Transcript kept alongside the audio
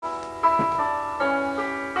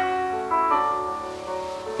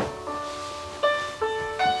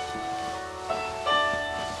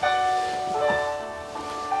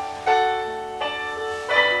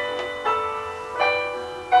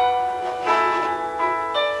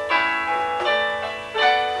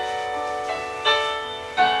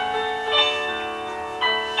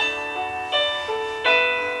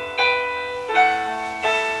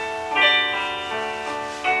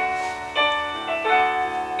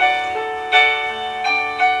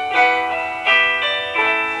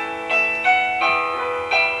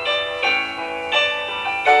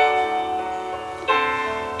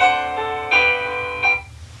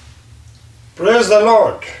Praise the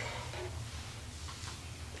Lord.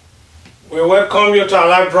 We welcome you to our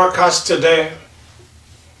live broadcast today,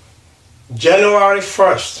 January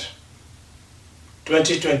 1st,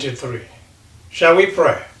 2023. Shall we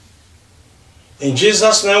pray? In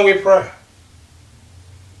Jesus' name we pray.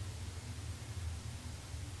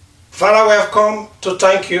 Father, we have come to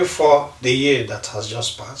thank you for the year that has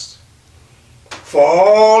just passed, for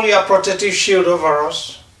all your protective shield over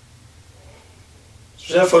us,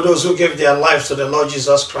 especially for those who gave their lives to the Lord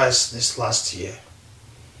Jesus Christ this last year.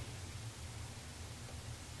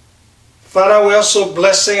 Father, we're also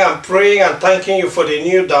blessing and praying and thanking you for the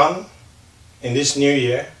new dawn in this new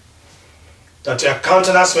year, that your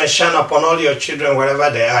countenance may shine upon all your children wherever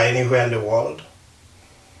they are, anywhere in the world.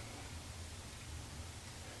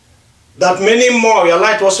 That many more, your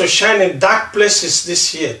light also shine in dark places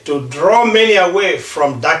this year to draw many away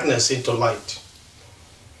from darkness into light.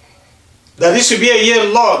 That this will be a year,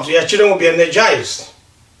 Lord, your children will be energized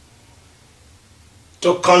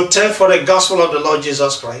to contend for the gospel of the Lord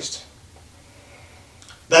Jesus Christ.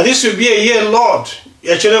 That this will be a year, Lord,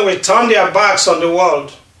 your children will turn their backs on the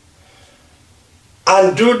world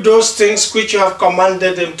and do those things which you have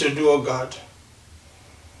commanded them to do, O God.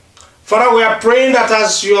 Father, we are praying that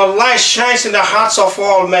as your light shines in the hearts of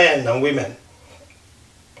all men and women,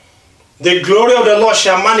 the glory of the Lord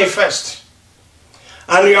shall manifest,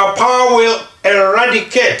 and your power will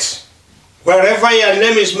eradicate, wherever your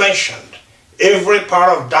name is mentioned, every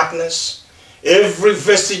power of darkness, every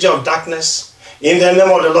vestige of darkness, in the name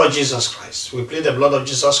of the Lord Jesus Christ. We plead the blood of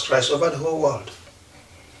Jesus Christ over the whole world.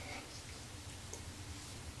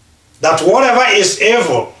 That whatever is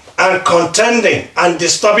evil and contending and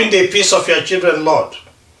disturbing the peace of your children, Lord,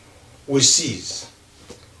 we cease.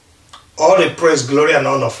 All the praise, glory, and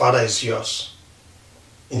honor, Father, is yours.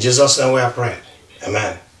 In Jesus' name we are praying.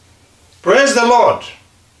 Amen. Praise the Lord.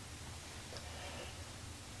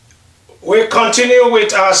 We continue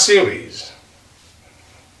with our series,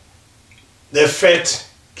 the Faith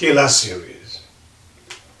Killer series.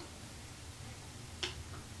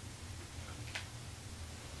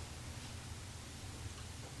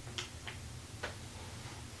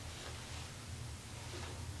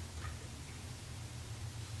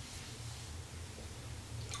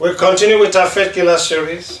 We continue with our Faith Killer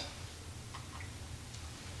series.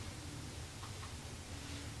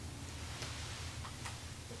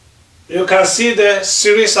 You can see the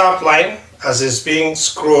series outline as it's being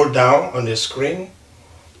scrolled down on the screen.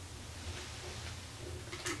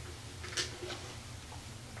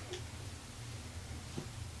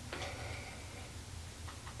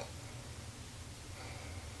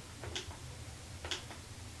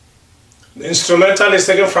 The instrumental is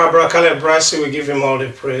taken from Brother Caleb Bryce. We give him all the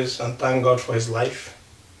praise and thank God for his life.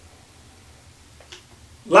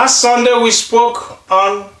 Last Sunday we spoke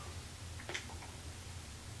on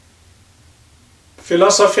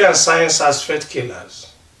philosophy and science as faith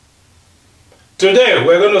killers. Today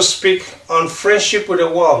we're going to speak on friendship with the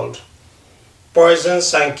world,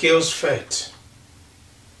 poisons and kills faith.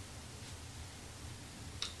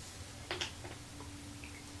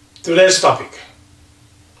 Today's topic: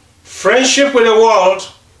 friendship with the world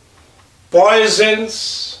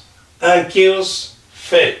poisons and kills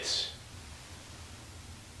faith.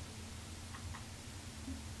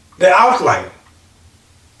 The outline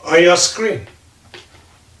on your screen.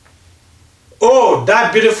 Oh,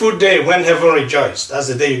 that beautiful day when heaven rejoiced. That's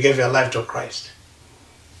the day you gave your life to Christ.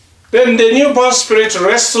 Then the newborn spirit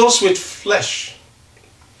wrestles with flesh.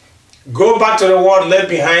 Go back to the world left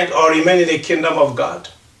behind or remain in the kingdom of God.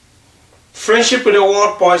 Friendship with the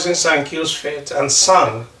world poisons and kills faith. And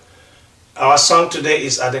song, our song today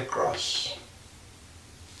is At the Cross.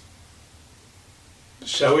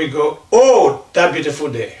 Shall we go? Oh, that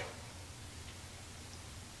beautiful day.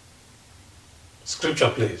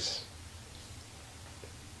 Scripture, please.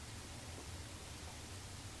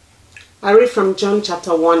 I read from John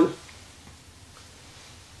chapter 1,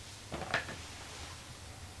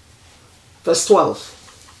 verse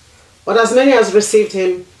 12. But as many as received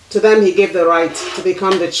him, to them he gave the right to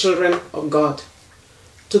become the children of God,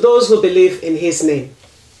 to those who believe in his name.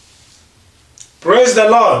 Praise the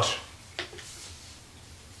Lord.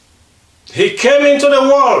 He came into the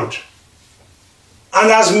world,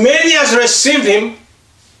 and as many as received him,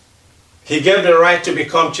 he gave the right to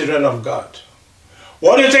become children of God.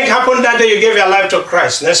 What do you think happened that day you gave your life to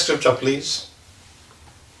Christ? Next scripture, please.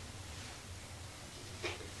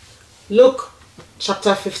 Luke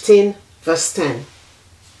chapter 15, verse 10.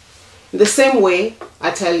 In the same way, I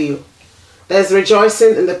tell you, there is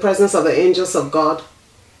rejoicing in the presence of the angels of God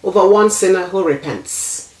over one sinner who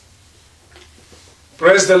repents.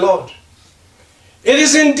 Praise the Lord. It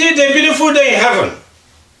is indeed a beautiful day in heaven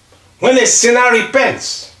when a sinner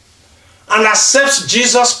repents and accepts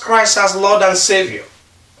Jesus Christ as Lord and Savior.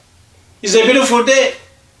 It's a beautiful day.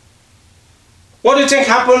 What do you think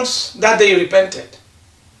happens that day you repented?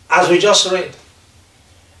 As we just read,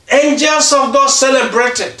 angels of God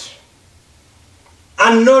celebrated,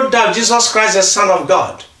 and no doubt Jesus Christ, the Son of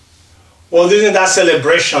God, was in that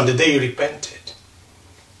celebration the day you repented,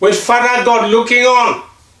 with Father God looking on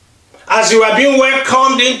as you are being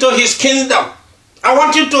welcomed into His kingdom. I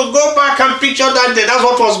want you to go back and picture that day. That's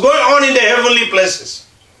what was going on in the heavenly places.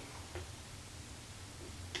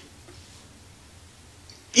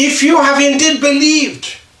 If you have indeed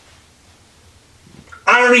believed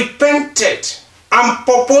and repented and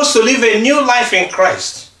purpose to live a new life in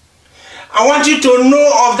Christ, I want you to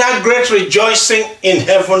know of that great rejoicing in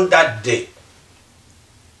heaven that day.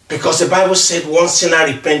 Because the Bible said one sinner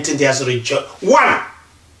repented, there's rejoicing. One.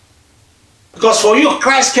 Because for you,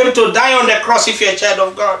 Christ came to die on the cross if you're a child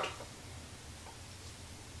of God.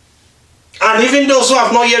 And even those who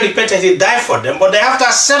have not yet repented, He died for them. But they have to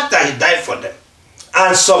accept that He died for them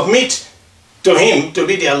and submit to Him to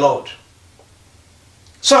be their Lord.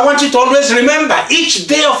 So I want you to always remember each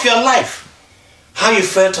day of your life how you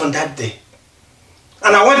felt on that day.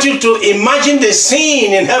 And I want you to imagine the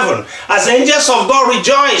scene in heaven as angels of God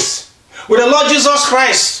rejoice with the Lord Jesus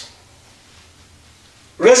Christ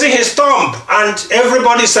raising His thumb and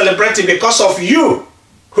everybody celebrating because of you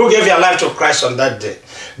who gave your life to Christ on that day.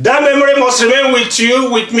 That memory must remain with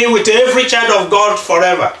you, with me, with every child of God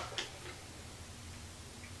forever.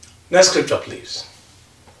 Next scripture, please.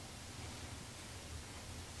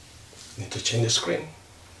 Need to change the screen.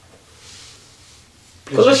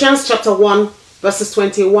 Please. Colossians chapter 1, verses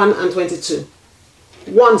 21 and 22.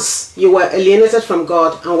 Once you were alienated from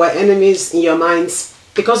God and were enemies in your minds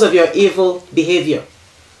because of your evil behavior.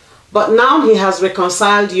 But now He has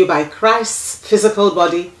reconciled you by Christ's physical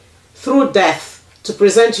body through death to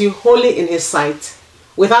present you holy in His sight,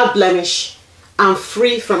 without blemish and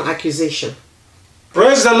free from accusation.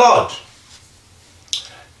 Praise the Lord.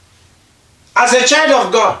 As a child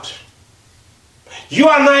of God, you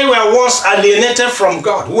and I were once alienated from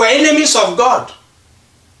God. We were enemies of God.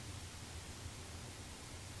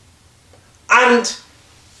 And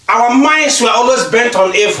our minds were always bent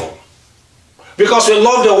on evil because we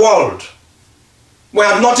love the world. We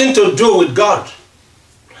have nothing to do with God.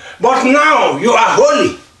 But now you are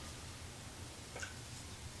holy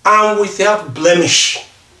and without blemish.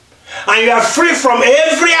 And you are free from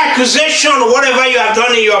every accusation, whatever you have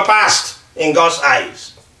done in your past, in God's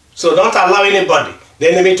eyes. So don't allow anybody,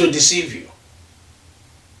 the enemy, to deceive you.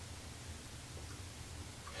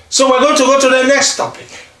 So we're going to go to the next topic.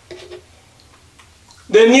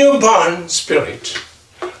 The newborn spirit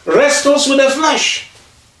wrestles with the flesh.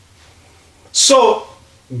 So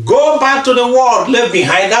go back to the world left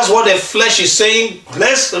behind. That's what the flesh is saying.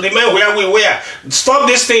 Let's remain where we were. Stop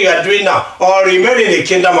this thing you are doing now, or remain in the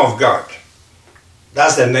kingdom of God.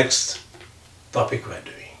 That's the next topic we're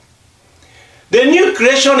doing. The new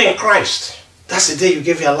creation in Christ. That's the day you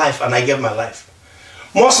gave your life and I gave my life.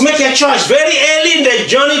 Must make a choice very early in the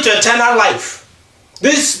journey to eternal life.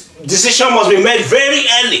 This decision must be made very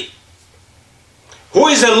early. Who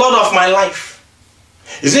is the Lord of my life?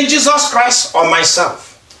 Is it Jesus Christ or myself?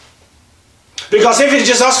 Because if it's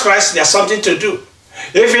Jesus Christ, there's something to do.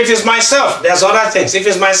 If it is myself, there's other things. If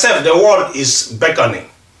it's myself, the world is beckoning.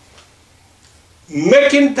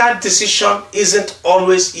 Making that decision isn't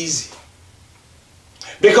always easy.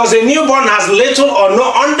 Because a newborn has little or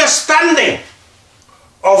no understanding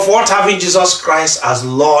of what having Jesus Christ as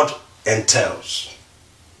Lord entails.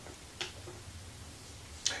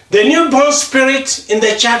 The newborn spirit in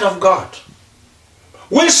the child of God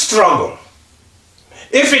will struggle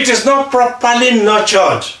if it is not properly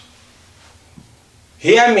nurtured.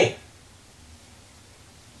 Hear me.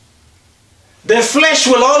 The flesh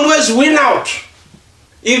will always win out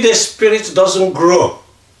if the spirit doesn't grow.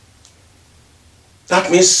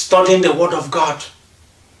 That means studying the Word of God.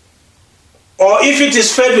 Or if it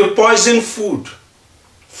is fed with poison food,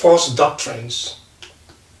 false doctrines.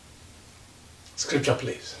 Scripture,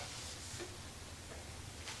 please.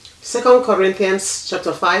 2 Corinthians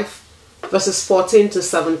chapter 5, verses 14 to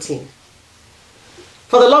 17.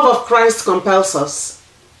 For the love of Christ compels us,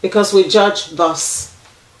 because we judge thus,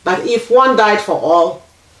 that if one died for all,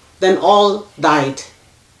 then all died.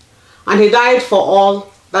 And He died for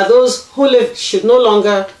all, that those who live should no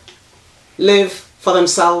longer live for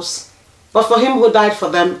themselves, but for Him who died for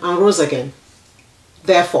them and rose again.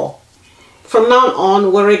 Therefore, from now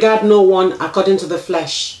on we regard no one according to the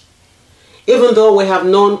flesh. Even though we have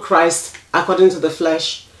known Christ according to the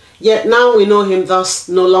flesh, yet now we know him thus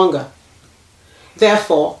no longer.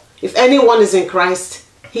 Therefore, if anyone is in Christ,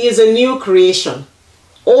 he is a new creation.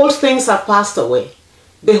 Old things have passed away.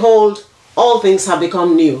 Behold, all things have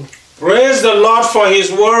become new. Praise the Lord for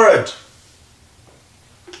his word.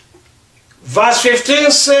 Verse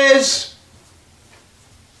 15 says,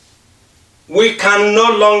 we can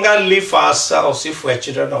no longer live for ourselves if we're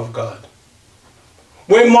children of God.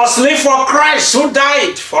 We must live for Christ who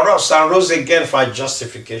died for us and rose again for our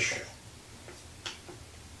justification.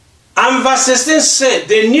 And verse 16 said,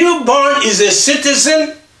 the newborn is a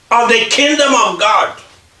citizen of the kingdom of God.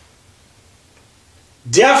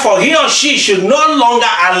 Therefore, he or she should no longer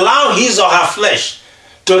allow his or her flesh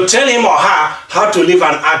to tell him or her how to live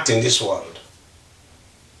and act in this world.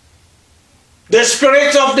 The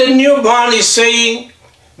spirit of the newborn is saying,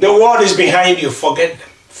 the world is behind you, forget them,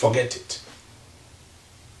 forget it.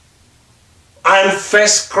 And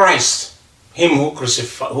first Christ, him who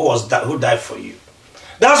crucified, who died for you.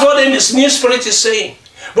 That's what the new spirit is saying.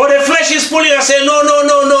 But the flesh is pulling and saying, no, no,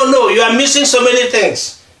 no, no, no, you are missing so many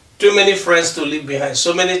things. Too many friends to leave behind,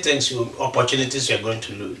 so many things, opportunities you are going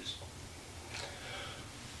to lose.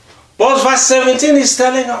 But verse 17 is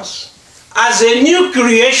telling us, as a new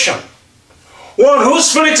creation, one whose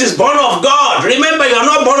spirit is born of God. Remember, you are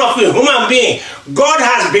not born of a human being. God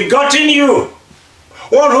has begotten you.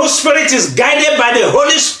 One whose spirit is guided by the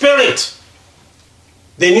Holy Spirit.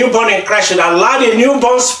 The newborn in Christ should allow the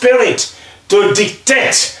newborn spirit to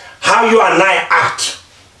dictate how you and I act.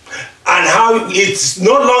 And how it's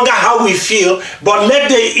no longer how we feel, but let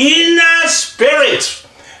the inner spirit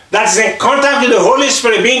that is in contact with the Holy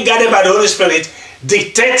Spirit, being guided by the Holy Spirit,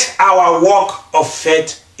 dictate our walk of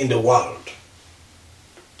faith in the world.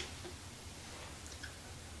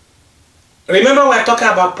 Remember, we're talking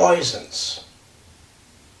about poisons.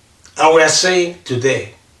 And we're saying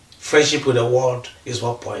today, friendship with the world is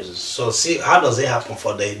what poisons. So see, how does it happen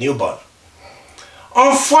for the newborn?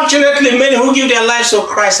 Unfortunately, many who give their lives to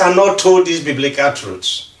Christ are not told these biblical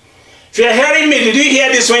truths. If you're hearing me, did you hear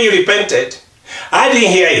this when you repented? I didn't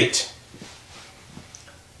hear it.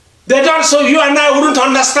 They don't, so you and I wouldn't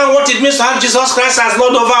understand what it means to have Jesus Christ as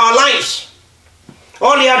Lord over our lives.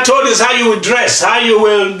 All you are told is how you will dress, how you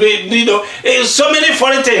will be, so many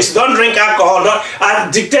foreign things. Don't drink alcohol,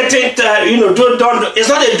 dictating, don't. It's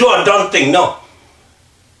not a do or don't thing, no.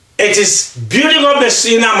 It is building up the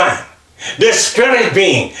inner man, the spirit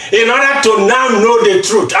being, in order to now know the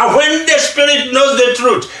truth. And when the spirit knows the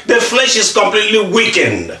truth, the flesh is completely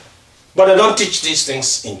weakened. But they don't teach these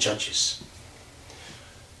things in churches.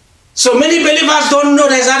 So many believers don't know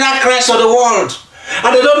there's either Christ or the world.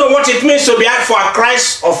 And they don't know what it means to be out for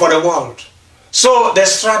Christ or for the world. So they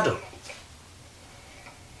straddle.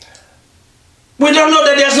 We don't know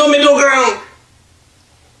that there's no middle ground.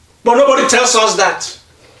 But nobody tells us that.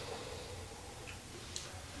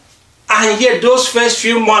 And yet those first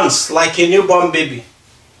few months, like a newborn baby,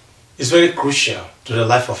 is very crucial to the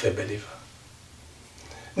life of a believer.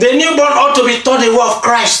 The newborn ought to be taught the way of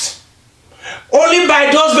Christ. Only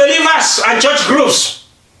by those believers and church groups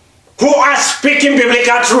who are speaking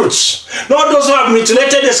biblical truths, not those who have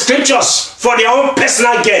mutilated the scriptures for their own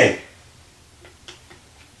personal gain.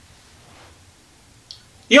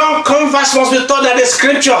 Young converts must be taught that the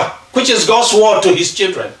scripture, which is God's word to his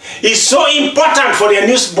children, is so important for their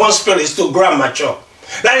newborn spirits to grow and mature,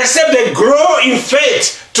 that except they grow in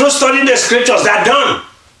faith through studying the scriptures, they're done.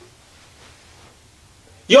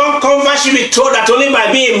 Young converts should be told that only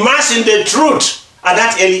by being immersed in the truth at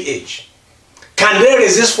that early age can they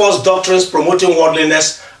resist false doctrines promoting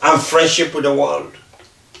worldliness and friendship with the world.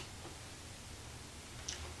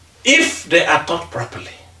 If they are taught properly,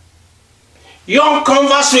 young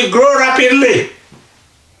converts will grow rapidly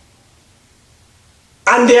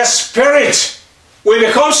and their spirit will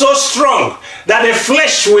become so strong that the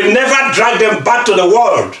flesh will never drag them back to the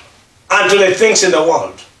world and to the things in the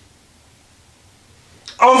world.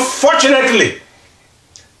 Unfortunately,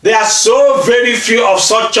 there are so very few of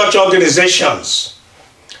such church organizations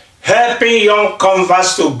helping young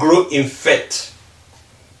converts to grow in faith.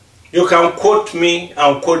 You can quote me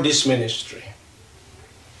and quote this ministry.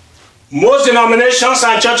 Most denominations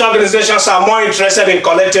and church organizations are more interested in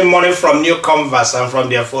collecting money from new converts and from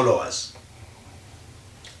their followers.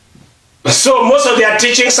 So most of their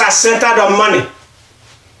teachings are centered on money.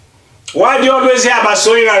 Why do you always hear about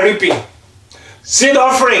sowing and reaping? Seed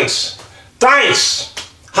offerings, tithes.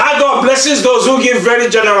 How God blesses those who give very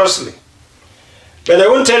generously. But they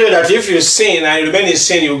won't tell you that if you sin and you remain in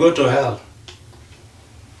sin, you go to hell.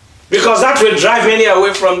 Because that will drive many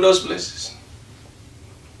away from those places.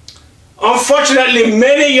 Unfortunately,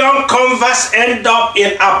 many young converts end up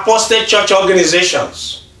in apostate church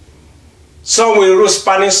organizations Some will rule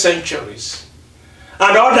spanning centuries.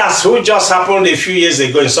 And others who just happened a few years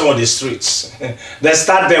ago in some of the streets. They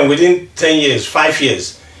start them within 10 years, 5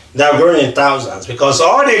 years. They are growing in thousands. Because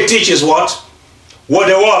all they teach is what? What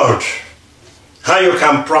the world. How you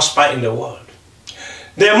can prosper in the world.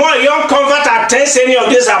 The more young convert attends any of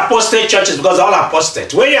these apostate churches, because all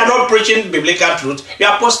apostate. When you are not preaching biblical truth, you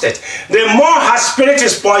are apostate. The more her spirit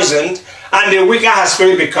is poisoned, and the weaker her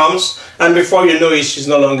spirit becomes, and before you know it, she's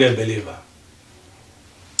no longer a believer.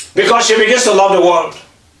 Because she begins to love the world,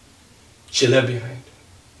 she left behind.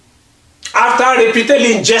 After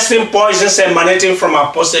repeatedly ingesting poisons emanating from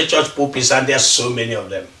apostate church pulpits, and there are so many of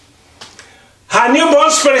them, her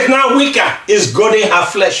newborn spirit, now weaker, is goading her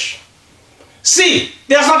flesh. See,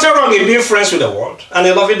 there's nothing wrong in being friends with the world and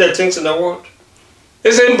in loving the things in the world.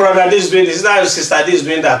 Isn't brother this doing this? Isn't sister this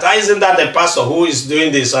doing that? Isn't that the pastor who is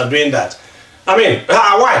doing this or doing that? I mean,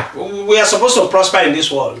 why? We are supposed to prosper in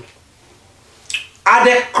this world. At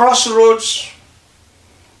the crossroads,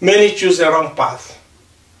 many choose the wrong path.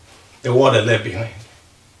 The world are left behind.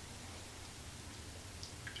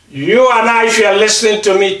 You and I, if you are listening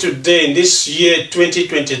to me today in this year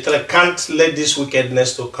 2023, can't let this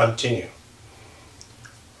wickedness to continue.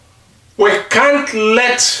 We can't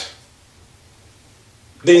let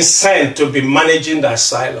the insane to be managing the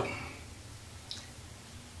asylum.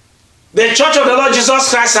 The church of the Lord Jesus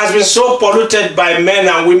Christ has been so polluted by men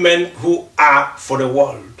and women who are for the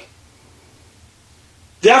world.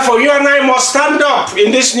 Therefore, you and I must stand up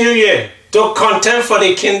in this new year to contend for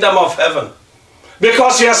the kingdom of heaven.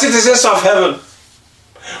 Because you are citizens of heaven.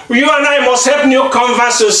 You and I must help new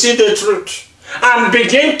converts to see the truth and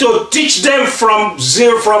begin to teach them from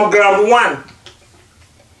ground one.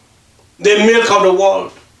 The milk of the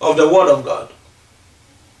world, of the word of God.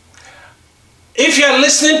 If you are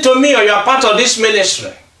listening to me or you are part of this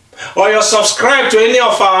ministry or you are subscribed to any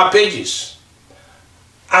of our pages,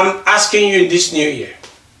 I'm asking you in this new year,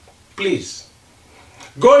 please,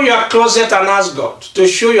 go in your closet and ask God to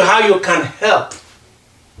show you how you can help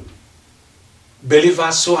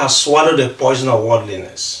believers who have swallowed the poison of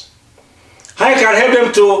worldliness. How you can help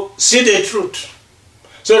them to see the truth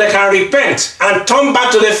so they can repent and turn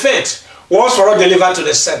back to the faith once for all delivered to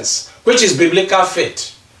the saints, which is biblical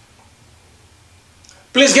faith.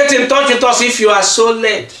 Please get in touch with us if you are so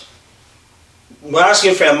led. We're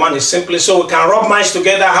asking for your money simply so we can rub minds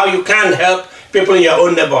together how you can help people in your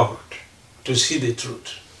own neighborhood to see the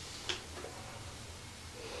truth.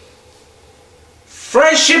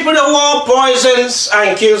 Friendship with the world poisons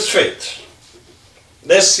and kills faith.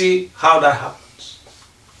 Let's see how that happens.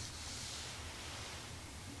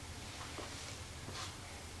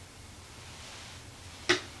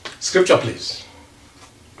 Scripture, please.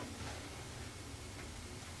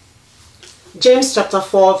 James chapter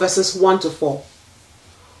 4 verses 1 to 4.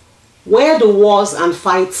 Where do wars and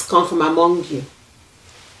fights come from among you?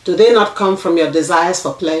 Do they not come from your desires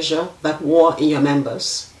for pleasure that war in your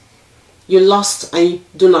members? You lust and you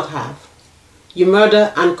do not have. You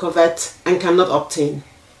murder and covet and cannot obtain.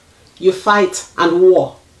 You fight and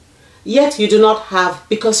war, yet you do not have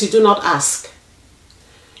because you do not ask.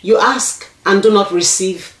 You ask and do not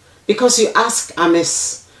receive because you ask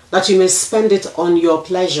amiss, that you may spend it on your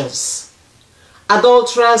pleasures.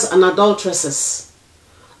 Adulterers and adulteresses,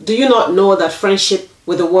 do you not know that friendship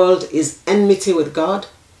with the world is enmity with God?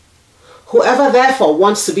 Whoever therefore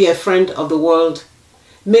wants to be a friend of the world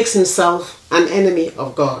makes himself an enemy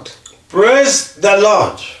of God. Praise the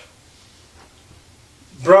Lord.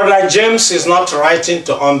 Brother James is not writing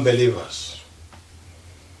to unbelievers.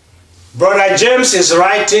 Brother James is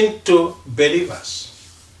writing to believers.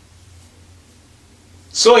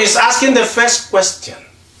 So he's asking the first question.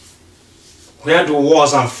 Where do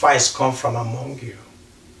wars and fights come from among you?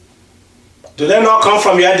 Do they not come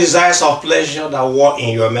from your desires of pleasure that war in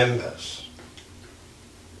your members?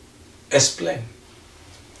 Explain.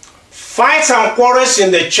 Fights and quarrels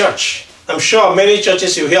in the church, I'm sure many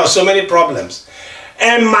churches you hear so many problems,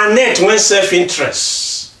 emanate when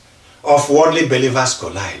self-interests of worldly believers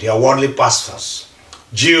collide, your worldly pastors,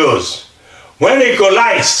 Jews. When they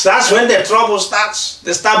collide, that's when the trouble starts.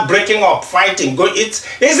 They start breaking up, fighting. It's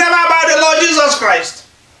never about the Lord Jesus Christ.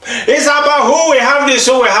 It's about who will have this,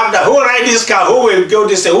 who will have that, who will ride this car, who will go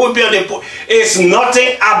this way, who will be on the pool. It's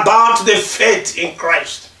nothing about the faith in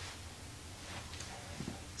Christ.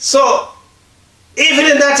 So,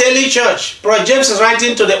 even in that early church, Brother James is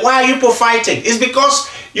writing to them, why are you people fighting? It's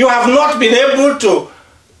because you have not been able to,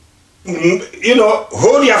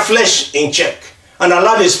 hold your flesh in check and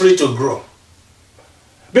allow the spirit to grow.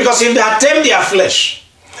 Because if they attempt their flesh,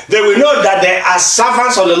 they will know that they are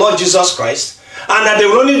servants of the Lord Jesus Christ and that they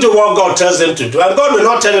will only do what God tells them to do. And God will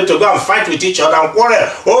not tell them to go and fight with each other and quarrel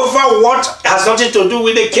over what has nothing to do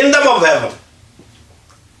with the kingdom of heaven.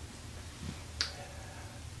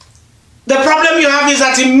 The problem you have is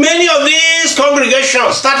that in many of these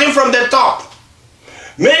congregations, starting from the top,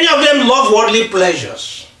 many of them love worldly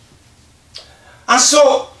pleasures. And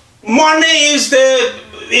so money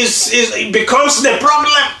becomes the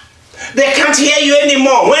problem. They can't hear you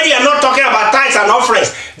anymore. When you are not talking about tithes and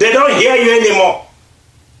offerings, they don't hear you anymore.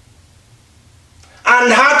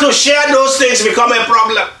 And how to share those things become a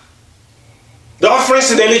problem. The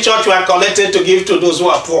offerings in the early church were collected to give to those who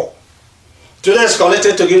are poor. Today it's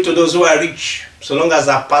collected to give to those who are rich, so long as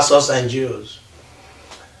they are pastors and Jews.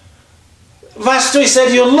 Verse 2, he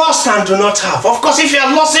said, you lost and do not have. Of course, if you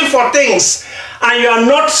are losing for things and your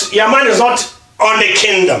mind is not on the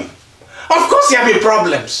kingdom, of course there will be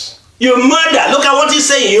problems. You murder. Look at what he's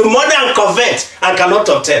saying. You murder and covet and cannot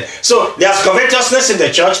obtain. So there's covetousness in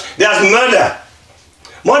the church. There's murder.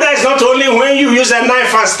 Murder is not only when you use a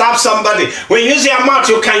knife and stab somebody. When you use your mouth,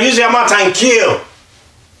 you can use your mouth and kill.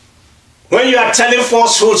 When you are telling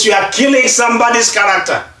falsehoods, you are killing somebody's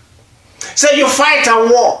character. Say you fight a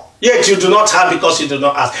war, yet you do not have because you do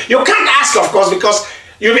not ask. You can't ask, of course, because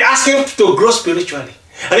you'll be asking to grow spiritually.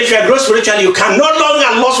 And if you grow spiritually, you can no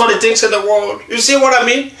longer lust for the things in the world. You see what I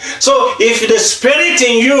mean? So if the spirit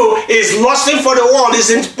in you is lusting for the world,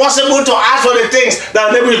 it's impossible to ask for the things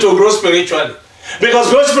that enable you to grow spiritually. Because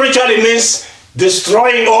grow spiritually means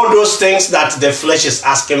destroying all those things that the flesh is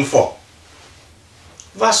asking for.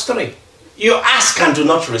 Verse 3. You ask and do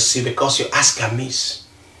not receive because you ask amiss,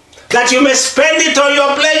 that you may spend it on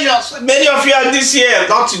your pleasures. Many of you are this year,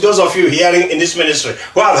 not those of you hearing in this ministry,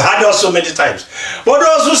 who have heard us so many times. But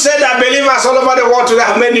those who say that believers all over the world today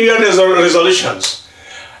have many New Year resolutions.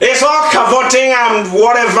 It's all cavorting and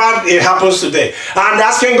whatever it happens today. And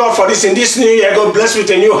asking God for this in this new year, God bless with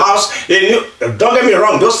a new house. Don't get me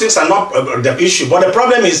wrong, those things are not the issue. But the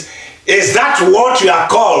problem is that what you are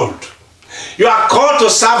called? You are called to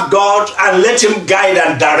serve God and let Him guide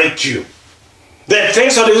and direct you. The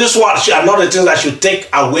things of this world are not the things that should take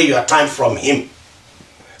away your time from Him,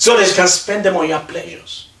 so that you can spend them on your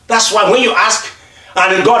pleasures. That's why when you ask,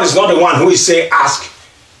 and God is not the one who is saying ask,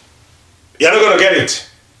 you're not going to get it.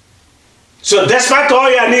 So despite all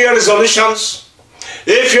your New Year resolutions,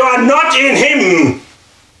 if you are not in Him,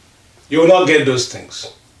 you will not get those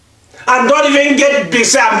things. And don't even get big,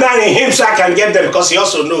 say I'm not in Him so I can get them, because He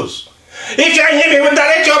also knows. If you're in Him, He will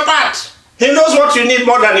direct your path. He knows what you need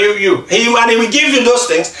more than you. He will give you those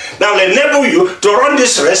things that will enable you to run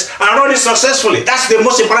this race and run it successfully. That's the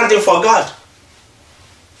most important thing for God.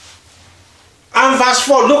 And verse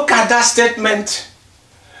 4, look at that statement.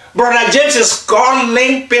 Brother James is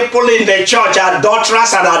calling people in the church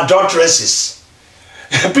adulterers and adulteresses.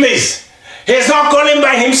 Please, he's not calling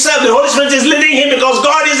by himself. The Holy Spirit is leading him because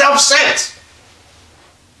God is upset.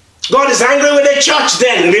 God is angry with the church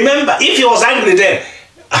then. Remember, if he was angry then,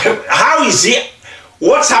 how is he?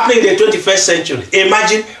 What's happening in the 21st century?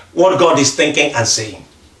 Imagine what God is thinking and saying.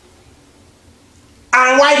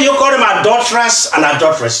 And why do you call them adulterers and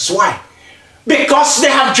adulteresses? Why? Because they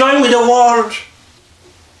have joined with the world.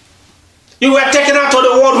 You were taken out of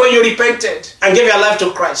the world when you repented and gave your life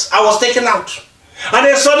to Christ. I was taken out. And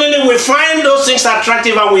then suddenly we find those things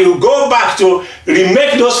attractive and we go back to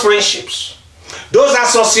remake those friendships, those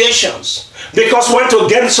associations, because we want to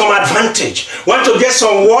get some advantage, want to get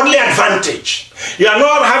some worldly advantage. You are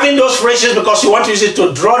not having those friendships because you want to use it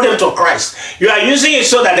to draw them to Christ. You are using it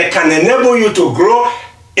so that they can enable you to grow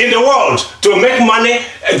in the world, to make money.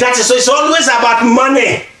 That is, so it's always about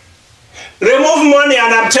money. Remove money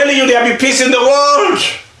and I'm telling you there will be peace in the world.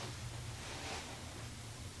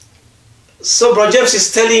 So Brother James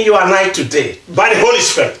is telling you and I today, by the Holy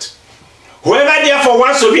Spirit, whoever therefore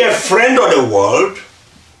wants to be a friend of the world,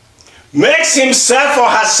 makes himself or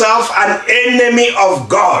herself an enemy of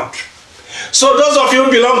God. So those of you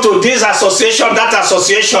who belong to this association, that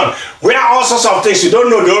association, where all sorts of things, you don't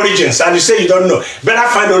know the origins, and you say you don't know, better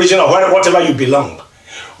find the origin of whatever you belong.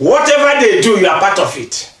 Whatever they do, you are part of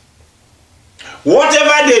it.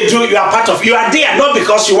 Whatever they do, you are part of it. You are there not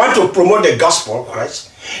because you want to promote the gospel, Christ.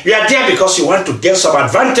 You are there because you want to gain some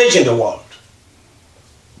advantage in the world.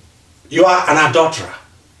 You are an adulterer,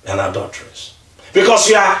 an adulteress. Because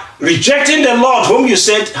you are rejecting the Lord whom you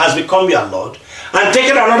said has become your Lord, and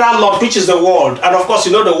taking another Lord which is the world. And of course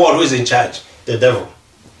you know the world who is in charge, the devil.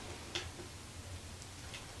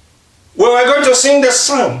 We were going to sing the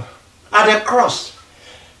song at the cross.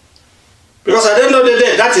 Because at the end of the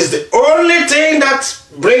day, that is the only thing that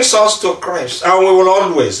brings us to Christ. And we will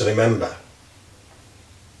always remember.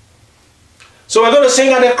 So we're going to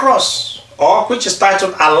sing at the cross. or which is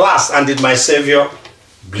titled, Alas, and Did My Savior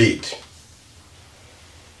Bleed?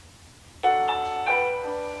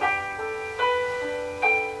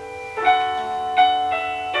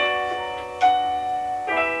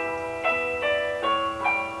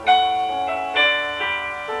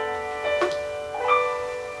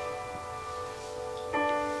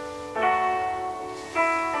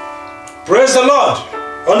 Praise the Lord.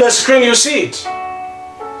 On the screen you see it.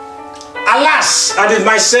 Alas, and did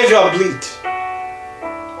my Savior bleed?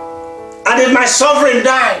 And did my sovereign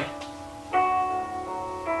die?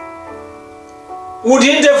 Would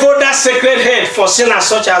he devote that sacred head for sinners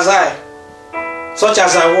such as I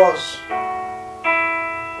was?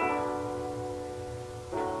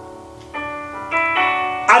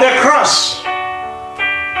 At the cross,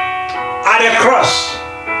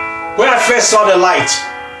 where I first saw the light,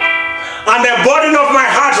 and the burden of my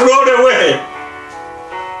heart rolled away.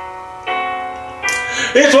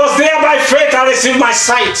 It was there by faith I received my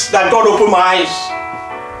sight that God opened my eyes.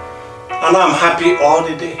 And I'm happy all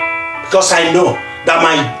the day because I know that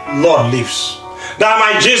my Lord lives, that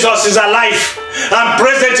my Jesus is alive and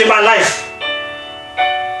present in my life.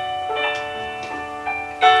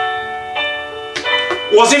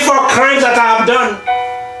 Was it for crimes that I have done?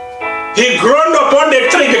 He groaned upon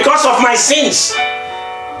the tree because of my sins.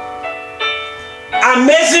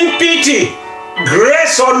 Amazing pity,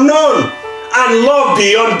 grace unknown, and love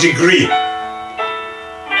beyond degree.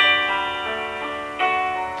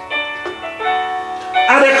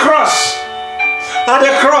 At the cross,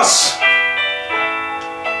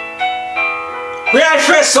 where I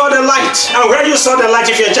first saw the light, and where you saw the light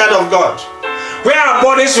if you're a child of God, where our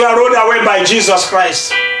bodies were rolled away by Jesus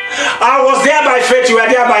Christ. I was there by faith, you were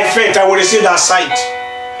there by faith, I will receive that sight.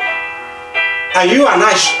 And you and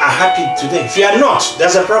I are happy today. If you are not,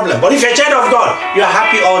 there's a problem. But if you're a child of God, you are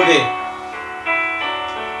happy all day.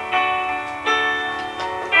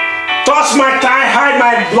 Toss my tie, hide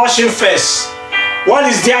my blushing face, while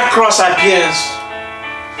his dear cross appears.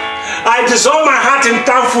 I dissolve my heart in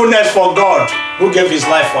thankfulness for God who gave his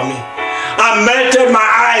life for me, and melted my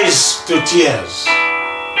eyes to tears.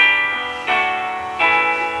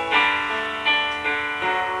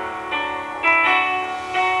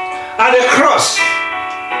 At the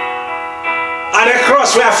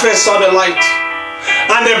cross where I first saw the light,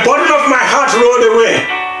 and the burden of my heart rolled away.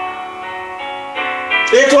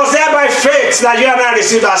 It was there by faith that you and I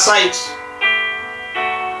received our sight,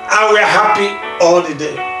 and we're happy all the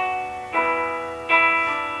day.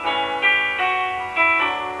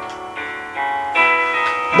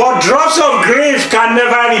 But drops of grief can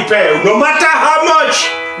never repay, no matter how much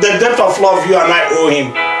the depth of love you and I owe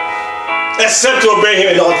him, except to obey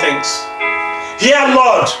him in all things. Here,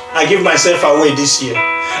 Lord, I give myself away this year,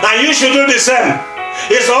 and you should do the same.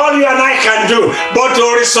 It's all you and I can do, but to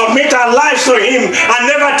resubmit our lives to him and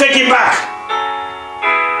never take it back.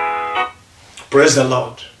 Praise the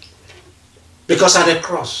Lord. Because at the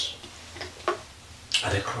cross,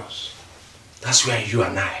 that's where you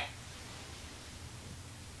and I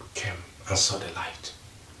came and saw the light.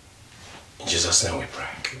 In Jesus' name we pray.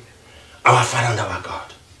 Our Father and our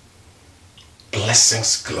God,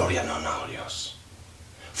 blessings, glory, and honor are yours.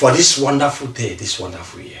 For this wonderful day, this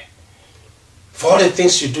wonderful year. For all the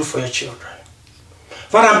things you do for your children.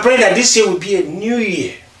 Father, I'm praying that this year will be a new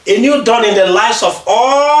year. A new dawn in the lives of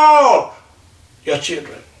all your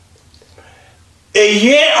children. A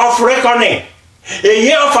year of reckoning. A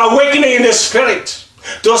year of awakening in the spirit.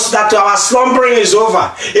 Thus that our slumbering is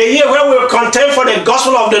over. A year where we will contend for the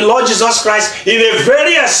gospel of the Lord Jesus Christ in a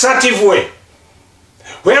very assertive way.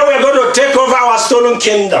 Where we are going to take over our stolen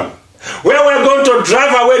kingdom. Where we are going to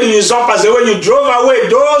drive away the usurpers, the way you drove away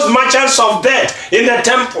those merchants of death in the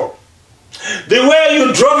temple. The way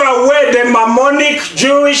you drove away the Mammonic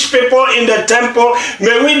Jewish people in the temple,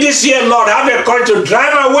 may we this year, Lord, have a courage to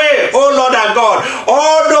drive away, oh Lord our God,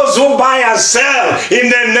 all those who buy and sell in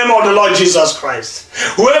the name of the Lord Jesus Christ.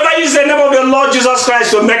 Whoever uses the name of the Lord Jesus Christ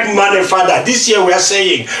to make money, Father, this year we are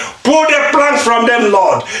saying, pull the planks from them,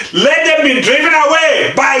 Lord. Let them be driven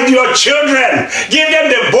away by your children. Give them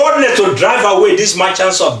the boldness to drive away these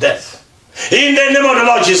merchants of death. In the name of the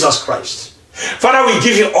Lord Jesus Christ. Father, we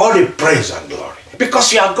give you all the praise and glory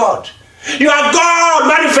because you are God. You are God.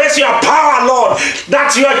 Manifest your power, Lord,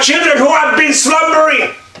 that your children who have been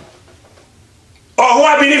slumbering or who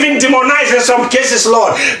have been even demonized in some cases,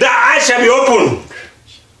 Lord, their eyes shall be opened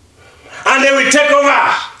and they will take over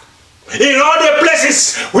in all the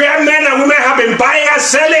places where men and women have been buying and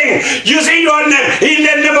selling using your name, in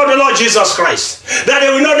the name of the Lord Jesus Christ, that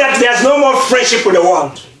they will know that there's no more friendship with the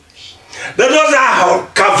world. That those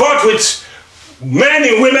that cavort with men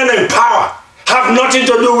and women in power have nothing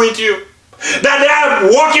to do with you. that they are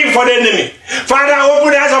working for the enemy. Father,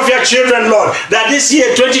 open the eyes of your children, Lord, that this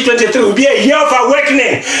year, 2023, will be a year of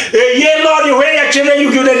awakening. A year, Lord, where your children, you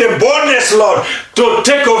give them the boldness, Lord, to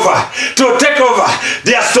take over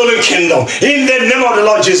their stolen kingdom. In the name of the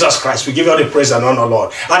Lord Jesus Christ, we give you all the praise and honor,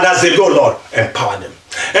 Lord. And as they go, Lord, empower them.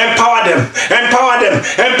 Empower them, empower them,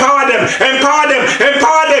 empower them, empower them,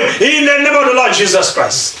 empower them. In the name of the Lord Jesus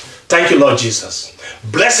Christ. Thank you, Lord Jesus.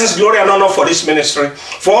 Blessings, glory, and honor for this ministry.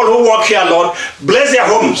 For all who work here, Lord, bless their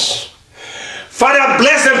homes. Father,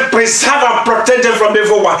 bless them, preserve and protect them from the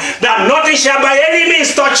evil one, that nothing shall by any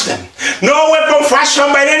means touch them. No weapon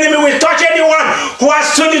fashioned by the enemy will touch anyone who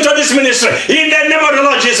has tuned into this ministry. In the name of the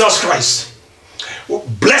Lord Jesus Christ.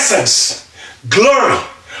 Blessings, glory,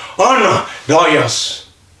 honor, all yours.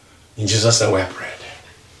 In Jesus' name we pray.